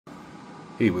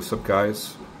Hey, what's up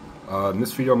guys? In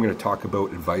this video I'm going to talk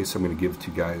about advice I'm going to give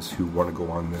to guys who want to go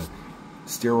on the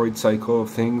steroid cycle of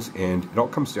things, and it all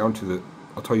comes down to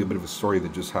I'll tell you a bit of a story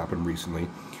that just happened recently,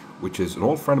 which is an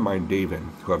old friend of mine, David,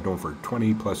 who I've known for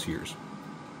 20 plus years.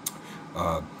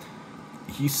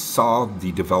 He saw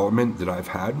the development that I've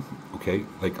had, okay,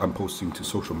 like I'm posting to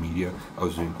social media. I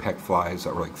was doing pec flies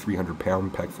that were like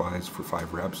 300-pound pec flies for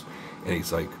 5 reps, and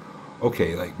he's like,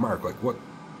 okay, like Mark, like what?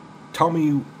 Tell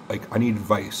me, like, I need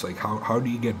advice. Like, how do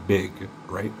you get big,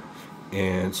 right?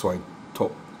 And so I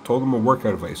told him a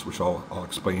workout advice, which I'll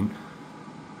explain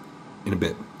in a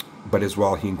bit. But as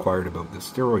well, he inquired about the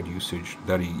steroid usage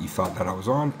that he thought that I was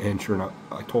on, and sure enough,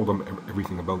 I told him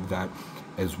everything about that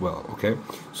as well, okay?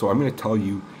 So I'm going to tell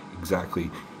you exactly,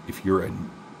 if you're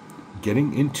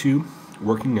getting into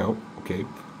working out, okay,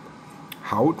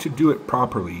 how to do it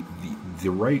properly,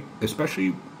 the right,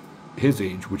 especially his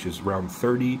age, which is around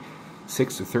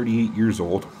 36 to 38 years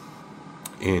old,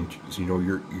 and you know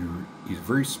he's a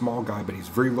very small guy, but he's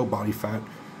very low body fat,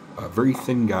 a very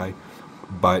thin guy,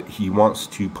 but he wants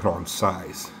to put on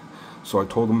size. So I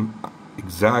told him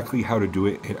exactly how to do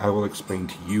it, and I will explain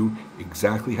to you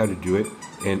exactly how to do it.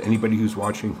 And anybody who's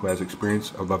watching who has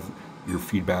experience, I'd love your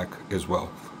feedback as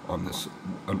well on this,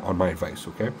 on my advice,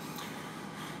 okay?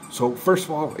 So first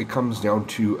of all, it comes down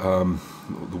to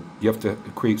you have to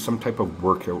create some type of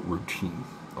workout routine,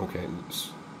 okay?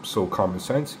 So common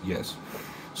sense, yes.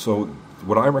 So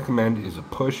what I recommend is a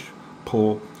push,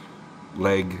 pull,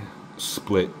 leg,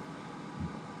 split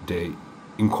day,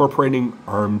 incorporating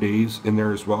arm days in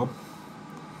there as well,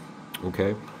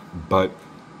 okay? But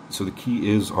so the key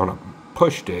is, on a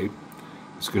push day,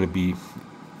 it's going to be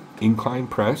incline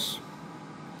press,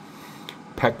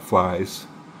 pec flies,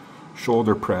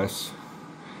 shoulder press,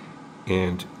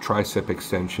 and tricep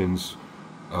extensions.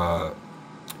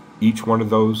 Each one of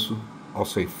those, I'll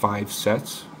say 5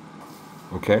 sets,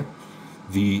 okay?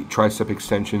 The tricep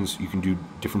extensions, you can do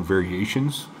different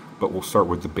variations, but we'll start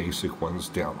with the basic ones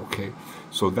down, okay?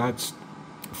 So that's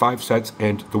 5 sets,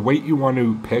 and the weight you want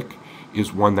to pick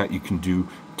is one that you can do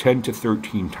 10 to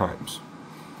 13 times,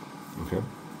 okay?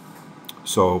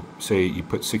 So say you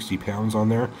put 60 pounds on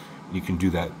there, you can do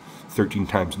that 13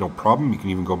 times, no problem. You can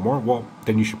even go more. Well,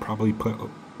 then you should probably put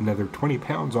another 20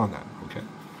 pounds on that, okay?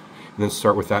 And then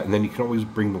start with that, and then you can always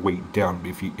bring the weight down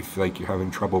if like you're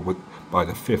having trouble with by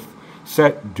the 5th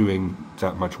set doing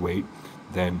that much weight,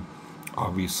 then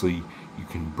obviously you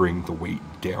can bring the weight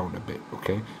down a bit,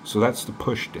 okay? So that's the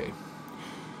push day.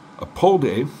 A pull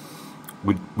day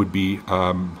would be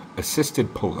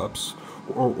assisted pull-ups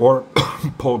or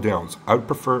pull downs. I would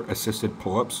prefer assisted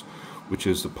pull-ups, which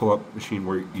is the pull-up machine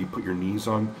where you put your knees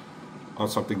on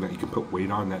something that you can put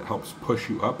weight on that helps push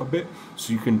you up a bit.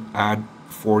 So you can add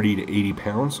 40 to 80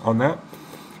 pounds on that.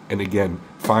 And again,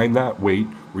 find that weight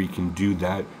where you can do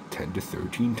that 10 to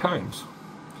 13 times.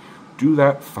 Do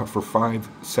that for 5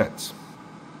 sets.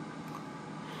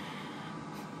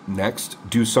 Next,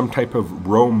 do some type of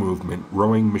row movement,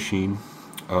 rowing machine,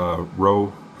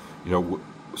 row, you know,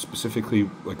 specifically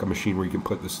like a machine where you can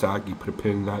put the stack, you put a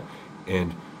pin in that,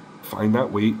 and find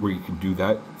that weight where you can do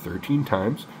that 13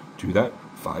 times, do that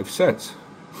 5 sets.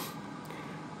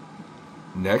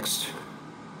 Next,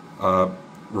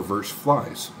 reverse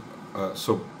flies.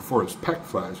 So before it's pec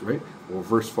flies, right? Well,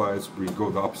 reverse flies where you go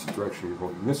the opposite direction, you're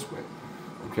going this way,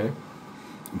 okay?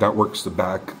 That works the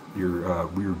back, your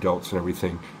rear delts and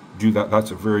everything. Do that.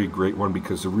 That's a very great one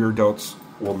because the rear delts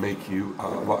will make you a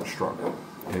lot stronger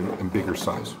and bigger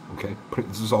size, okay?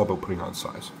 This is all about putting on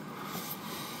size.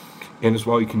 And as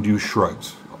well, you can do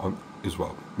shrugs as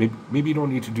well. Maybe you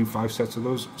don't need to do 5 sets of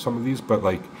those, some of these, but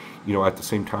like, you know, at the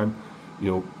same time, you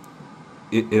know,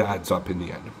 it adds up in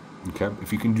the end, okay?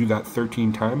 If you can do that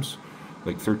 13 times,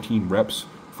 like 13 reps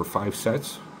for 5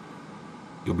 sets,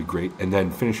 you'll be great. And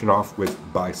then finish it off with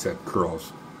bicep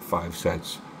curls, 5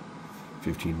 sets,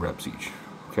 15 reps each,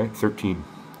 okay? 13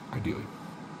 ideally.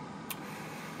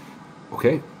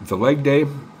 Okay, the leg day,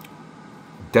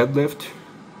 deadlift,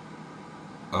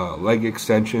 leg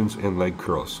extensions, and leg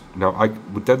curls. Now,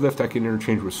 with deadlift, I can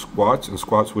interchange with squats, and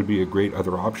squats would be a great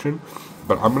other option,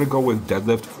 but I'm going to go with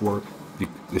deadlift for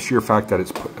the sheer fact that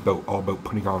it's all about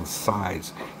putting on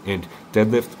size, and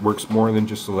deadlift works more than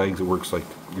just the legs. It works like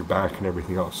your back and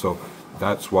everything else. So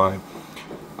that's why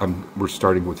we're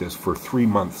starting with this for 3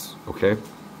 months, okay?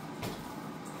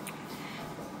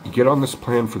 You get on this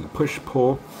plan for the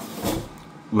push-pull,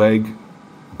 leg,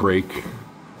 break,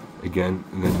 again,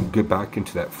 and then get back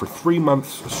into that for 3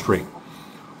 months straight,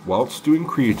 whilst doing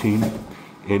creatine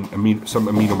and some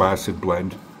amino acid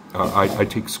blend. I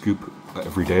take scoop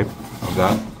every day of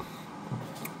that,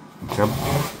 okay?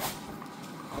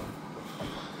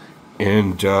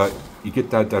 And you get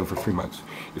that done for 3 months.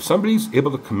 If somebody's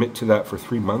able to commit to that for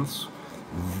 3 months,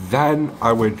 then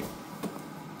I would,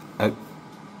 at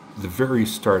the very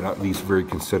start, at least very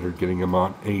consider getting them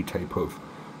on any type of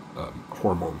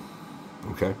hormone,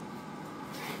 okay?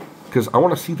 Because I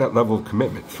want to see that level of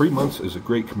commitment. 3 months is a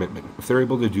great commitment. If they're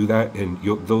able to do that, and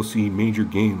they'll see major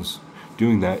gains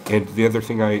doing that. And the other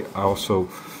thing I also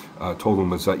told them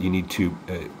was that you need to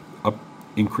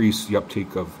increase the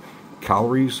uptake of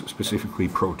calories, specifically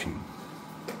protein.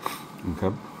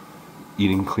 Okay,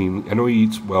 eating clean. I know he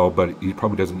eats well, but he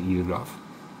probably doesn't eat enough.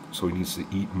 So he needs to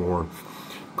eat more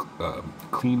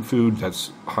clean food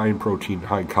that's high in protein,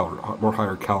 high in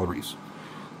higher calories.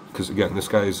 Because again, this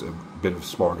guy's a bit of a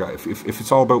smaller guy. If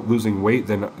it's all about losing weight,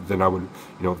 then I would,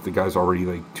 if the guy's already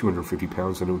like 250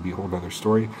 pounds, then it would be a whole other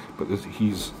story. But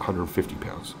he's 150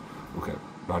 pounds. Okay,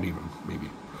 not even, maybe.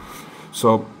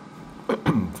 So,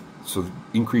 so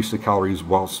increase the calories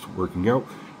whilst working out.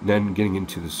 Then getting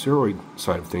into the steroid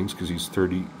side of things, because he's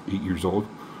 38 years old,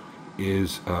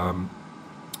 is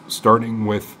starting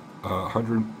with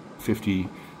 150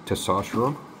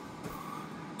 testosterone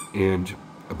and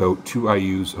about 2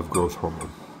 IUs of growth hormone.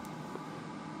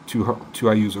 2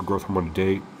 IUs of growth hormone a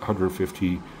day,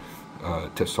 150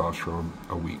 testosterone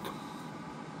a week.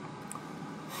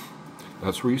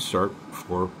 That's where you start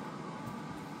for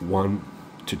 1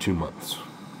 to 2 months.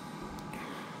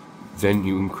 Then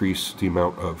you increase the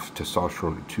amount of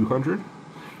testosterone to 200,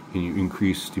 and you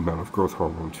increase the amount of growth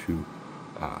hormone to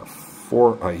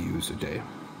 4 IUs a day.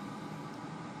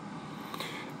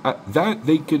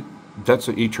 That's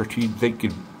an HRT. They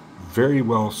could very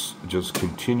well just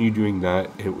continue doing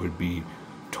that. It would be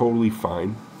totally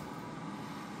fine.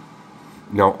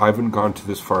 Now, I haven't gone to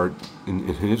this far in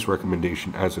his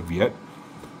recommendation as of yet,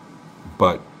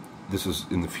 but this is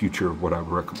in the future of what I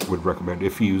would recommend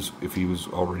if he was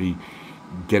already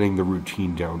getting the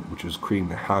routine down, which is creating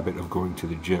the habit of going to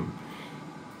the gym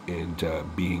and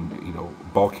being,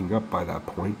 bulking up by that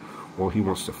point. Well, he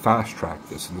wants to fast track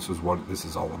this, and this is what this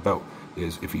is all about.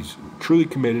 Is if he's truly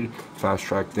committed, fast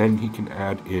track, then he can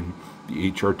add in the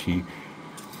HRT.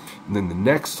 And then the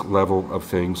next level of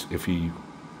things, if he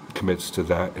commits to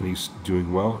that and he's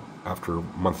doing well after a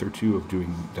month or two of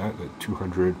doing that, the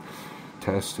 200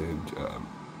 tests and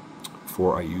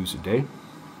 4 IUs a day,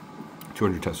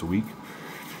 200 tests a week,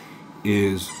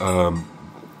 is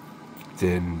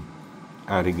then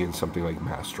adding in something like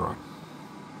Masteron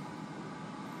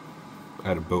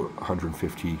at about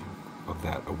 150 of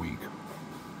that a week.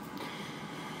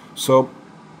 So,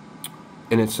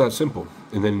 and it's that simple.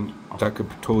 And then that could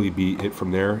totally be it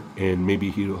from there. And maybe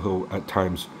he'll at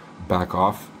times back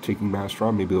off taking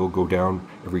Masteron. Maybe it'll go down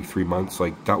every 3 months.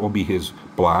 Like, that will be his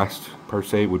blast per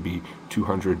se. Would be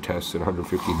 200 tests and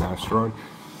 150 Masteron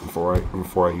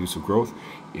before I use of growth.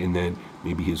 And then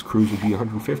maybe his cruise would be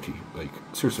 150. Like,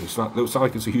 seriously, it's not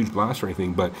like it's a huge blast or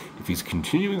anything. But if he's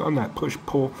continuing on that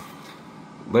push-pull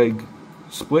leg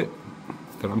split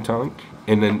that I'm telling,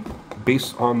 and then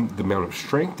based on the amount of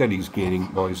strength that he's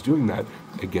gaining while he's doing that,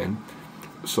 again,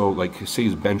 so like say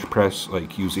his bench press,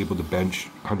 like he was able to bench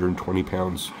 120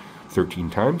 pounds 13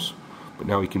 times, but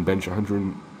now he can bench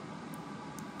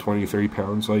 120 30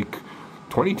 pounds like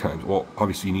 20 times. Well,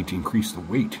 obviously you need to increase the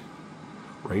weight,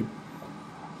 right?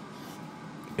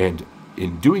 And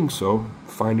in doing so,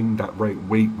 finding that right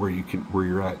weight where you can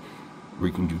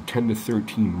do 10 to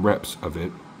 13 reps of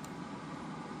it,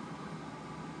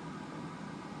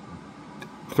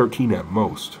 13 at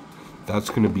most. That's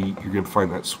going to be, you're going to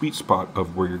find that sweet spot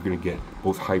of where you're going to get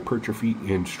both hypertrophy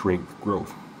and strength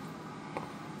growth.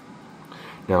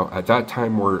 Now, at that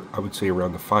time, we're, I would say,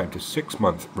 around the 5 to 6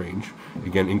 month range.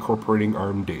 Again, incorporating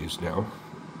arm days now,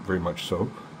 very much so,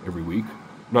 every week.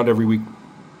 Not every week,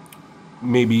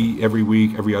 maybe every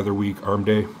week, every other week, arm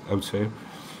day, I would say,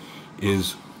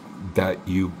 is that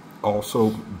you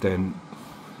also then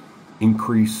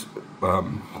increase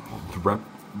the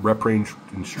rep range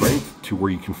and strength to where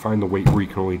you can find the weight where you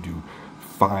can only do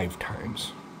 5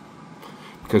 times.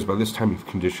 Because by this time you've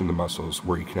conditioned the muscles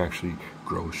where you can actually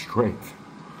grow strength.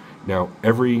 Now,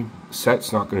 every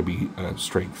set's not going to be a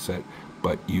strength set,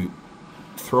 but you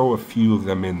throw a few of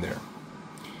them in there.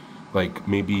 Like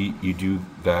maybe you do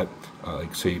that,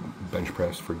 like say bench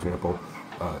press, for example,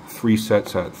 3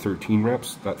 sets at 13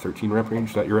 reps, that 13 rep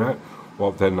range that you're at.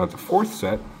 Well, then at the 4th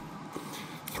set,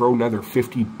 throw another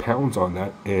 50 pounds on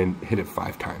that and hit it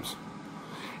 5 times.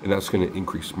 And that's going to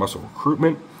increase muscle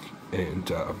recruitment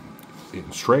and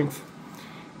strength.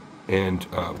 And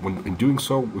when in doing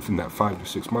so, within that 5 to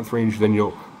 6 month range, then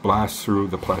you'll blast through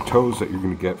the plateaus that you're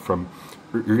going to get from.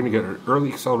 You're going to get an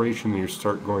early acceleration, and you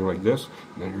start going like this,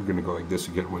 and then you're going to go like this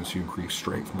again once you increase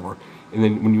strength more. And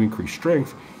then when you increase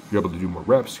strength, you're able to do more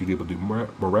reps. You're able to do more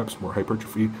reps, more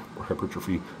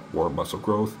hypertrophy, more muscle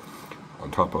growth, on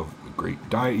top of the great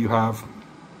diet you have,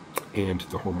 and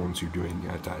the hormones you're doing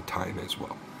at that time as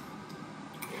well.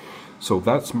 So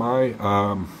that's my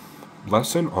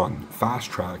lesson on fast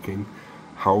tracking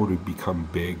how to become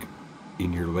big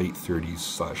in your late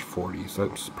 30s/40s.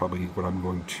 That's probably what I'm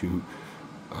going to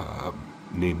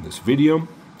name this video.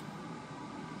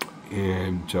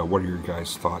 And what are your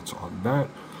guys' thoughts on that?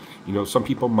 You know, some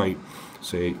people might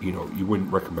say, you know, you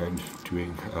wouldn't recommend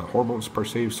doing hormones per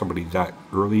se, somebody that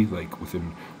early, like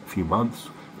within a few months,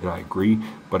 and I agree.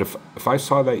 But if I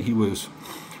saw that he was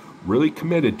really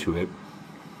committed to it,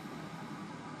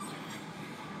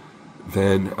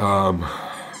 then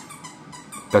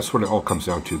that's what it all comes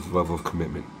down to, the level of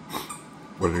commitment.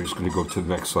 Whether he's going to go to the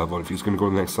next level. If he's going to go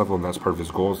to the next level and that's part of his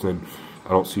goals, then I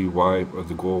don't see why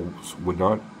the goals would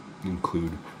not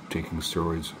include taking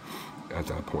steroids at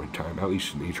that point in time, at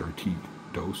least an HRT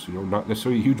dose. You know, not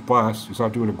necessarily a huge blast. He's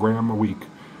not doing a gram a week,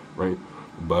 right?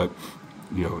 But,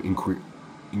 you know,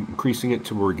 increasing it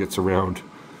to where it gets around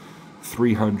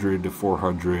 300 to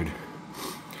 400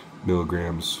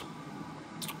 milligrams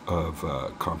of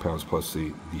compounds plus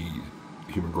the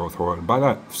human growth hormone. And by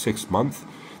that 6th month,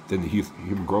 then the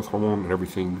human growth hormone and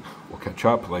everything will catch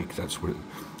up. Like, that's when it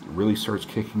really starts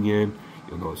kicking in.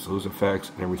 You'll notice those effects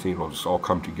and everything will just all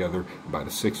come together. And by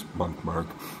the 6th month mark,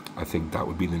 I think that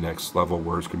would be the next level,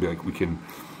 where it's going to be like we can,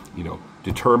 you know,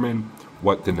 determine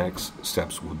what the next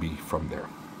steps will be from there.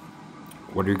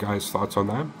 What are your guys' thoughts on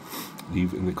that?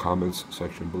 Leave in the comments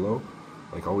section below.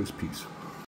 Like always, peace.